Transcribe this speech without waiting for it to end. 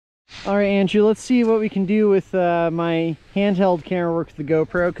All right, Andrew, let's see what we can do with my handheld camera work with the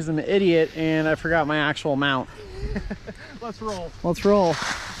GoPro, because I'm an idiot and I forgot my actual mount. Let's roll. Let's roll.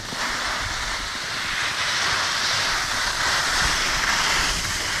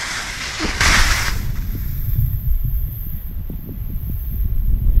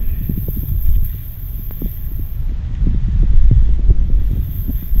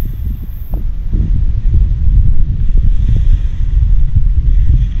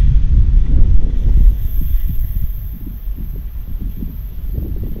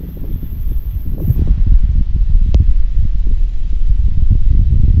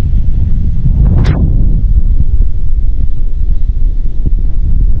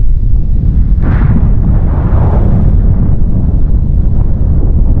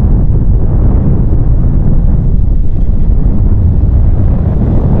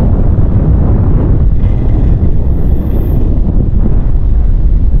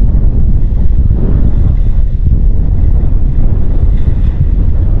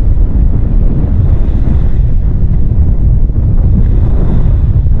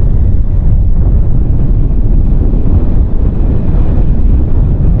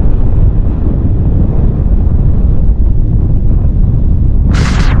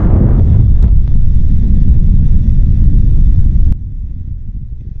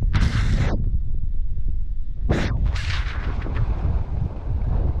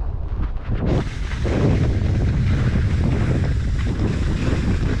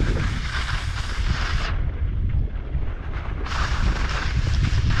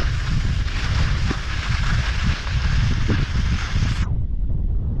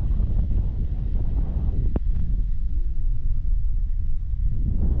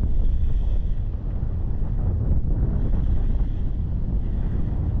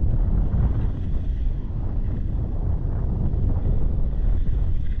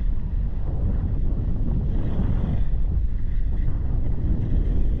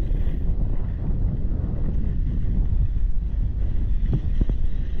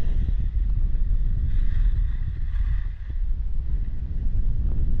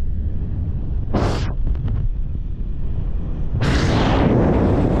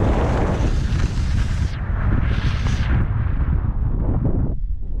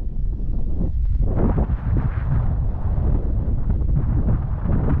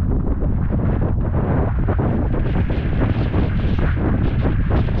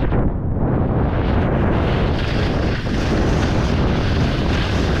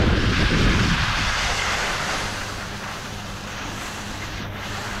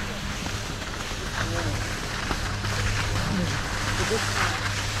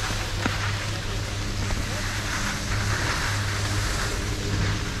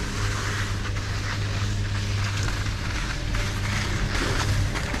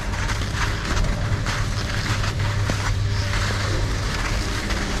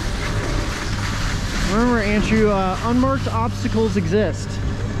 Remember, Andrew, unmarked obstacles exist.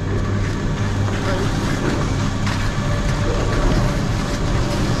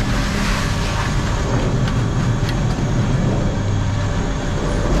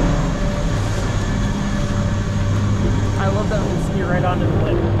 I love that we'll ski right onto the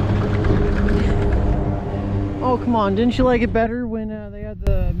lip. Oh, come on. Didn't you like it better when they had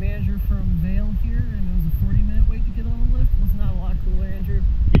the manager from Vail here and it was a 40-minute wait to get on the lift? Wasn't that a lot cooler, Andrew?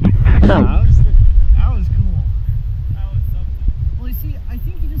 That was cool. That was something. Well, you see, I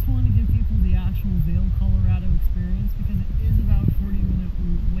think he just wanted to give people the actual Vail, Colorado experience, because it is about a 40-minute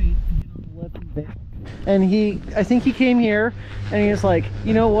wait to get on the lift in Vail. And I think he came here and he was like,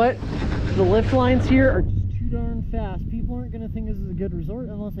 you know what? The lift lines here are just too darn fast. People aren't going to think this is a good resort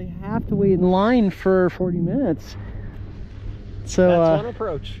unless they have to wait in line for 40 minutes. So that's one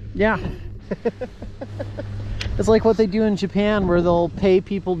approach. Yeah. It's like what they do in Japan, where they'll pay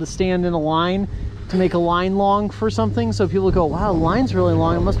people to stand in a line to make a line long for something, so people go, wow, the line's really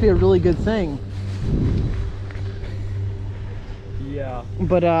long, it must be a really good thing. Yeah.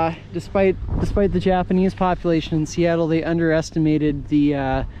 But despite the Japanese population in Seattle, they underestimated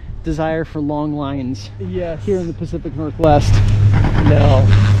the desire for long lines. Yes. Here in the Pacific Northwest. No.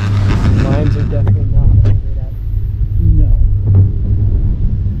 Lines are definitely not what I'm great at. No.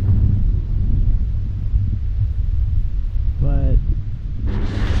 But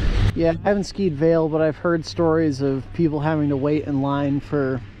yeah, I haven't skied Vail, but I've heard stories of people having to wait in line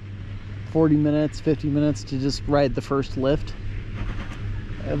for 40 minutes, 50 minutes to just ride the first lift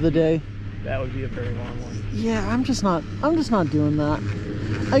of the day. That would be a very long one. Yeah, I'm just not doing that.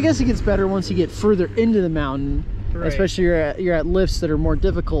 I guess it gets better once you get further into the mountain, Right. especially you're at lifts that are more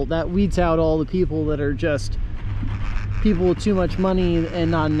difficult. That weeds out all the people that are just people with too much money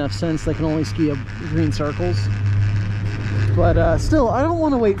and not enough sense that can only ski up green circles. But still, I don't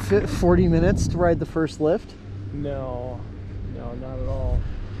want to wait 40 minutes to ride the first lift. No, not at all.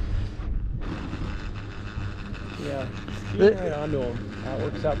 Yeah, skiing right onto them. That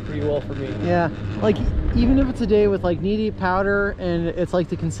works out pretty well for me. Yeah, like even if it's a day with like knee-deep powder and it's like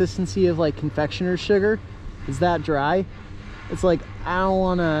the consistency of like confectioner's sugar, is that dry? It's like, I don't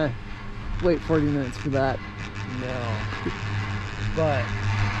want to wait 40 minutes for that. No. But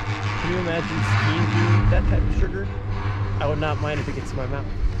can you imagine skiing through that type of sugar? I would not mind if it gets in my mouth.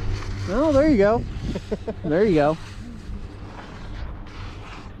 Oh, there you go. There you go.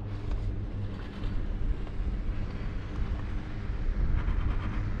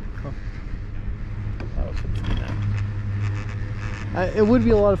 It would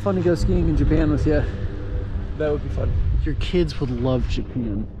be a lot of fun to go skiing in Japan with you. That would be fun. Your kids would love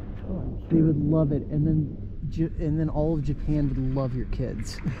Japan. They would love it, and then all of Japan would love your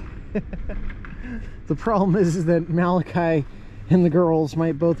kids. The problem is that Malachi and the girls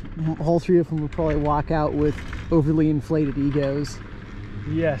might both, all three of them would probably walk out with overly inflated egos.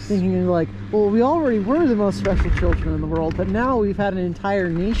 Yes. Thinking like, well, we already were the most special children in the world, but now we've had an entire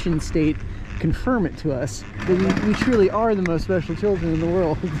nation state confirm it to us that we truly are the most special children in the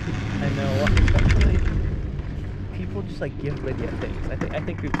world. I know. Especially people just like give Lydia things. I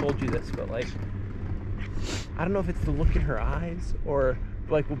think we've told you this, but like, I don't know if it's the look in her eyes or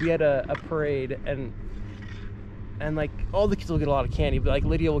like we'll be at a parade and like all the kids will get a lot of candy, but like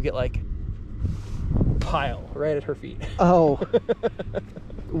Lydia will get like a pile right at her feet. Oh.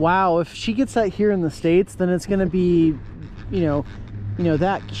 Wow, if she gets that here in the States, then it's gonna be, you know,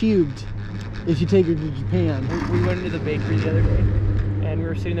 that cubed if you take her to Japan. We went into the bakery the other day and we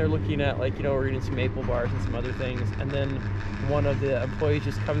were sitting there looking at like, we're eating some maple bars and some other things, and then one of the employees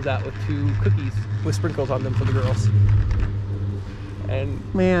just comes out with 2 cookies with sprinkles on them for the girls. And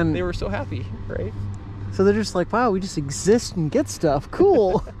man, they were so happy, right? So they're just like, wow, we just exist and get stuff.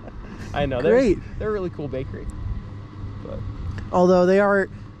 Cool. I know. Great. They're a really cool bakery. But although they are,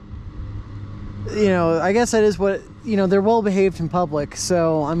 I guess that is what, they're well behaved in public.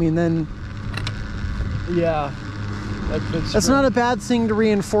 So, I mean, then. Yeah. That's not a bad thing to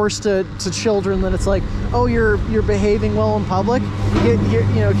reinforce to children that it's like, oh, you're behaving well in public. You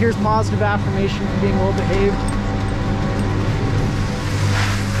get, here's positive affirmation for being well behaved.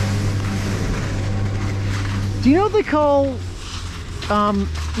 Do you know what they call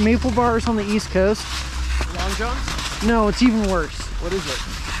maple bars on the East Coast? Long Johns? No, it's even worse. What is it?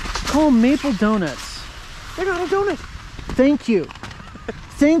 They call them maple donuts. They're not a donut. Thank you.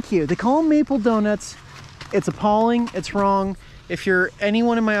 Thank you. They call them maple donuts. It's appalling. It's wrong. If you're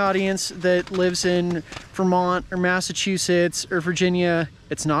anyone in my audience that lives in Vermont or Massachusetts or Virginia,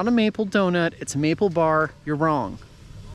 it's not a maple donut. It's a maple bar. You're wrong.